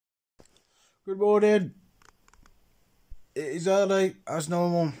Good morning. It is early, as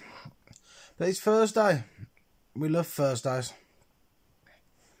normal. But it's Thursday. We love Thursdays.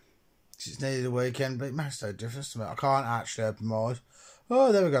 It's nearly the weekend, but it makes no difference to me. I can't actually open my eyes.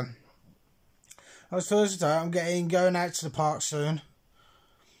 Oh, there we go. It's Thursday. I'm going out to the park soon.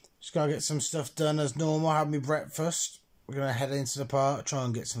 Just gotta get some stuff done as normal. Have my breakfast. We're gonna head into the park, try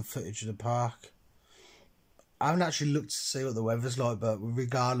and get some footage of the park. I haven't actually looked to see what the weather's like, but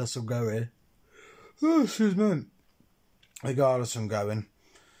regardless of going, oh, excuse me. Regardless of going,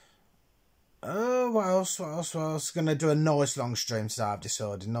 what else? Gonna do a nice long stream today. I've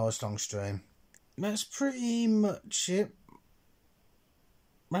decided, nice long stream. That's pretty much it.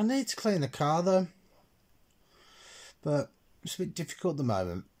 I need to clean the car though, but it's a bit difficult at the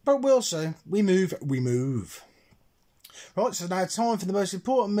moment. But we'll see. We move. Right, so now time for the most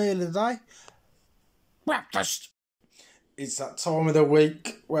important meal of the day. Breakfast. It's that time of the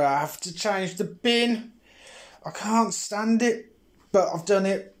week where I have to change the bin. I can't stand it, but I've done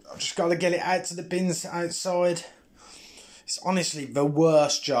it. I've just got to get it out to the bins outside. It's honestly the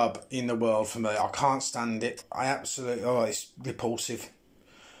worst job in the world for me. I can't stand it. It's repulsive.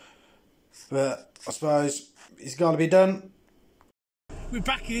 But I suppose it's got to be done. We're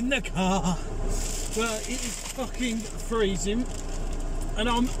back in the car. Well, it is fucking freezing. And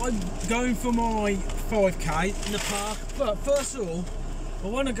I'm going for my 5k in the park. But first of all, I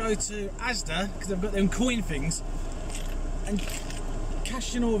want to go to Asda because I've got them coin things and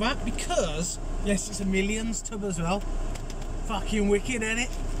cash in all that because, yes, it's a millions tub as well. Fucking wicked, ain't it?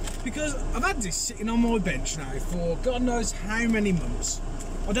 Because I've had this sitting on my bench now for God knows how many months.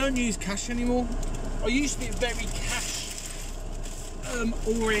 I don't use cash anymore. I used to be a very cash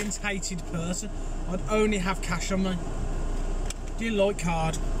orientated person. I'd only have cash on me. Didn't like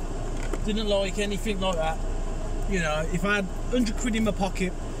card. Didn't like anything like that. You know, if I had 100 quid in my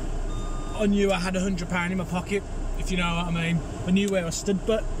pocket, I knew I had £100 in my pocket, if you know what I mean. I knew where I stood.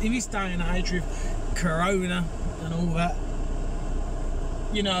 But in this day and age with Corona and all that,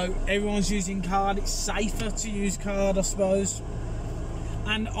 you know, everyone's using card. It's safer to use card, I suppose.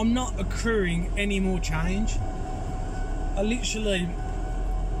 And I'm not accruing any more change. I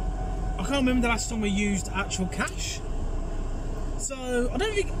can't remember the last time I used actual cash. So I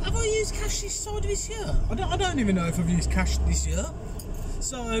don't think, have I used cash this side of this year? I don't even know if I've used cash this year.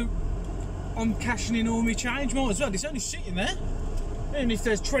 So I'm cashing in all my change. Might as well. It's only sitting there. Even if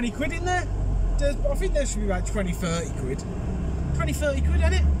there's 20 quid in there, I think there should be about 20-30 quid. 20-30 quid,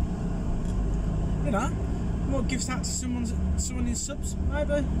 ain't it? You know, might give that to someone in subs,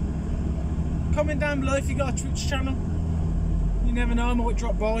 maybe. Comment down below if you got a Twitch channel. You never know, I might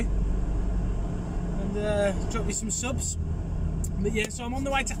drop by and drop you some subs. But yeah, so I'm on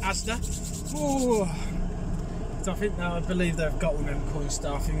the way to Asda. Oh, so I believe they've got one of them coin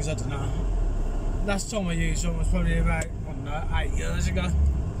star things, I don't know. Last time I used one was probably about, I don't know, 8 years ago.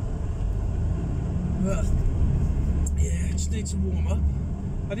 But yeah, I just need to warm up.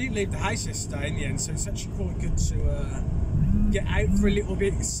 I didn't leave the house yesterday in the end, so it's actually quite good to get out for a little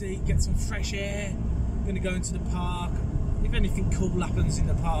bit, get some fresh air. I'm going to go into the park. If anything cool happens in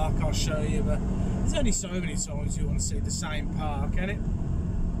the park, I'll show you, but there's only so many times you want to see the same park, ain't it?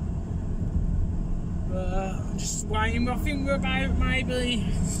 But I'm just waiting. I think we're about maybe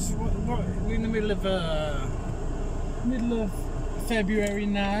we're in the middle of February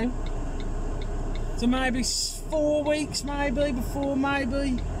now, so maybe 4 weeks, maybe before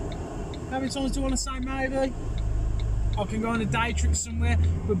maybe. How many times do I want to say maybe? I can go on a day trip somewhere,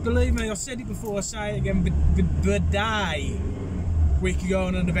 but believe me, I said it before, I say it again, the day we can go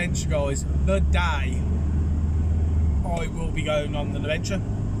on an adventure, guys, the day I will be going on an adventure.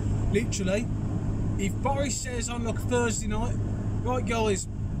 Literally, if Boris says on like a Thursday night, right guys,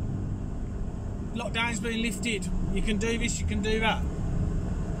 lockdown's been lifted, you can do this, you can do that,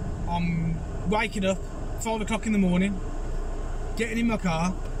 I'm waking up 5 o'clock in the morning, getting in my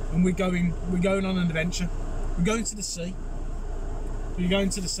car, and we're going on an adventure. We're going to the sea. We're going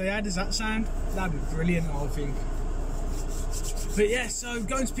to the sea. How does that sound? That'd be brilliant, I think. But yeah, so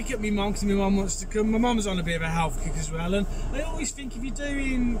going to pick up my mum because my mum wants to come. My mum's on a bit of a health kick as well, and I always think if you're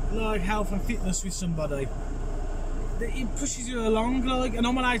doing like health and fitness with somebody, that it pushes you along. Like, and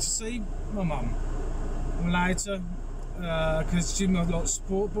I'm allowed to see my mum. I'm allowed to because she's not like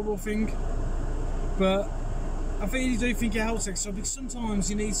sport bubble thing. But I really do think it helps extra because sometimes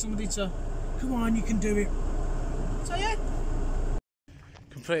you need somebody to, come on, you can do it. So yeah.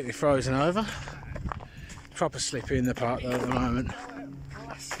 Completely frozen over. Proper slippy in the park though at the moment.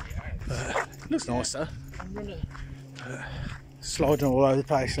 Looks nice though. Sliding all over the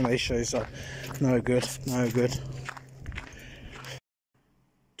place in these shoes, so no good, no good.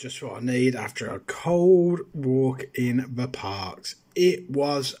 Just what I need after a cold walk in the parks. It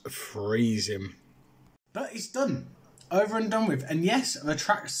was freezing. But it's done. Over and done with. And yes, the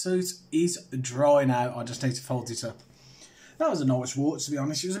tracksuit is dry now. I just need to fold it up. That was a nice walk, to be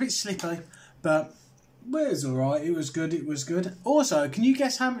honest. It was a bit slippy, but it was alright. It was good. It was good. Also, can you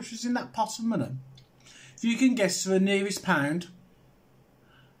guess how much was in that pot of money? If you can guess to the nearest pound,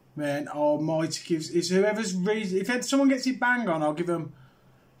 then I might give... If someone gets it bang on, I'll give them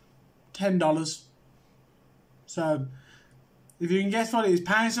 $10. So, if you can guess what it is,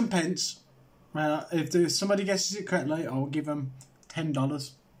 pounds and pence... Well, if somebody guesses it correctly, I'll give them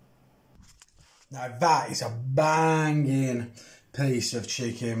 $10. Now that is a banging piece of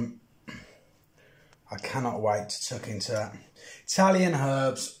chicken. I cannot wait to tuck into that. Italian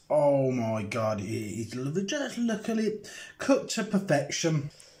herbs, oh my god, it is lovely. Just look at it, cooked to perfection.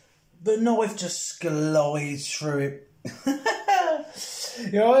 The knife just glides through it.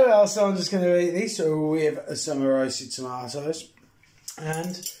 You know what else? I'm just going to eat this with some roasted tomatoes.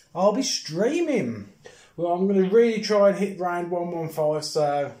 And I'll be streaming. Well, I'm going to really try and hit round 115,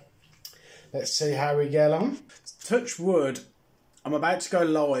 so let's see how we get on. Touch wood, I'm about to go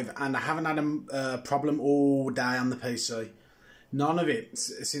live and I haven't had a problem all day on the PC. None of it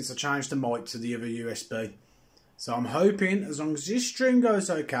since I changed the mic to the other USB. So I'm hoping, as long as this stream goes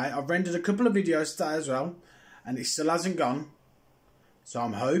okay, I've rendered a couple of videos today as well, and it still hasn't gone. So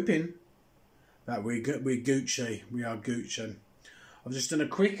I'm hoping that we're Gucci. We are Gucci. I've just done a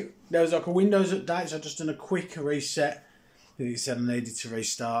quick, there was like a Windows update, so I've just done a quick reset. It said I needed to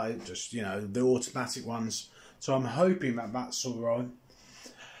restart it, just, you know, the automatic ones. So I'm hoping that that's alright.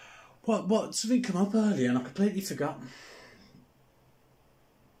 What, something come up earlier and I completely forgot.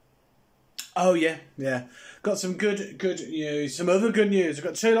 Oh yeah. Got some good news, some other good news. I've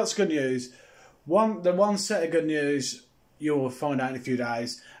got two lots of good news. The one set of good news you'll find out in a few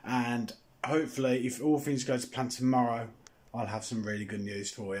days, and hopefully if all things go to plan tomorrow, I'll have some really good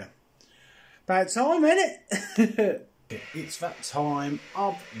news for you. About time, innit? It's that time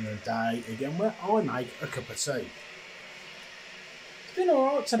of the day again where I make a cup of tea. It's been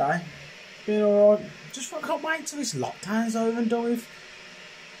alright today. Been alright. Just I can't wait till this lockdown's over and done with.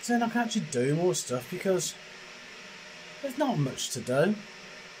 So then I can actually do more stuff, because there's not much to do.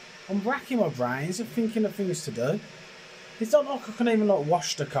 I'm racking my brains and thinking of things to do. It's not like I can even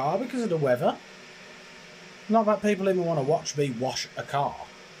wash the car because of the weather. Not that people even want to watch me wash a car.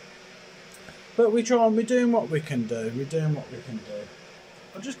 But we're doing what we can do.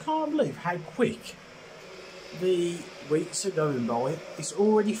 I just can't believe how quick the weeks are going by. It's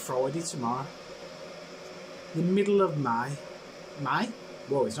already Friday tomorrow. The middle of May. May?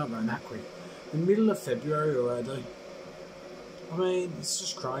 Whoa, it's not going that quick. The middle of February already. I mean, it's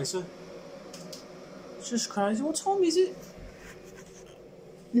just crazy. It's just crazy. What time is it?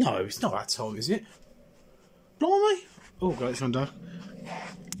 No, it's not that time, is it? Blimey! Oh god, it's on dark.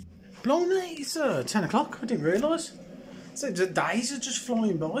 Blimey, it's 10 o'clock. I didn't realise. So the days are just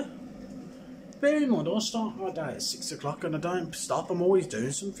flying by. Bear in mind, I start my day at 6 o'clock and I don't stop. I'm always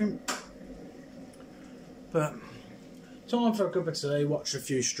doing something. But time for a cup of tea, watch a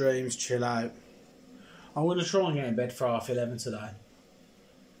few streams, chill out. I'm going to try and get in bed for 11:30 today.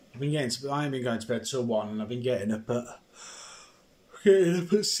 I ain't been going to bed till 1, and I've been getting up at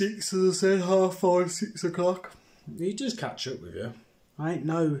 6, as I said, 5:30, 6 o'clock. You just catch up with you. I ain't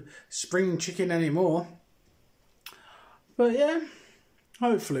no spring chicken anymore. But yeah,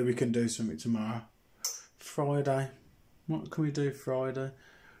 hopefully we can do something tomorrow. Friday. What can we do Friday?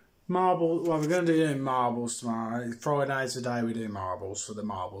 Marbles. Well, we're going to do marbles tomorrow. Friday's the day we do marbles for the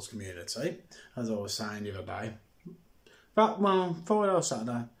marbles community, as I was saying the other day. But, well, Friday or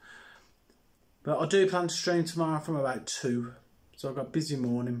Saturday. But I do plan to stream tomorrow from about 2. So I've got a busy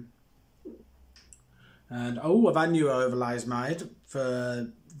morning. And, I've had new overlays made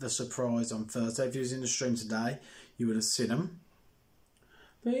for the surprise on Thursday. If you was in the stream today, you would have seen them.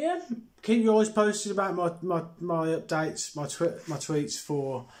 But yeah, keep you always posted about my updates, my tweets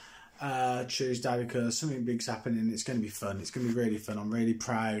for Tuesday, because something big's happening. It's going to be fun. It's going to be really fun. I'm really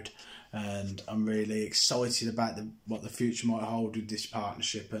proud and I'm really excited about what the future might hold with this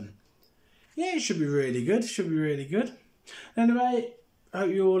partnership. And yeah, it should be really good. It should be really good. Anyway, I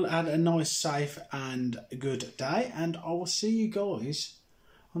hope you all had a nice, safe and good day, and I will see you guys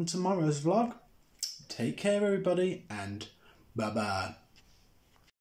on tomorrow's vlog. Take care, everybody, and bye-bye.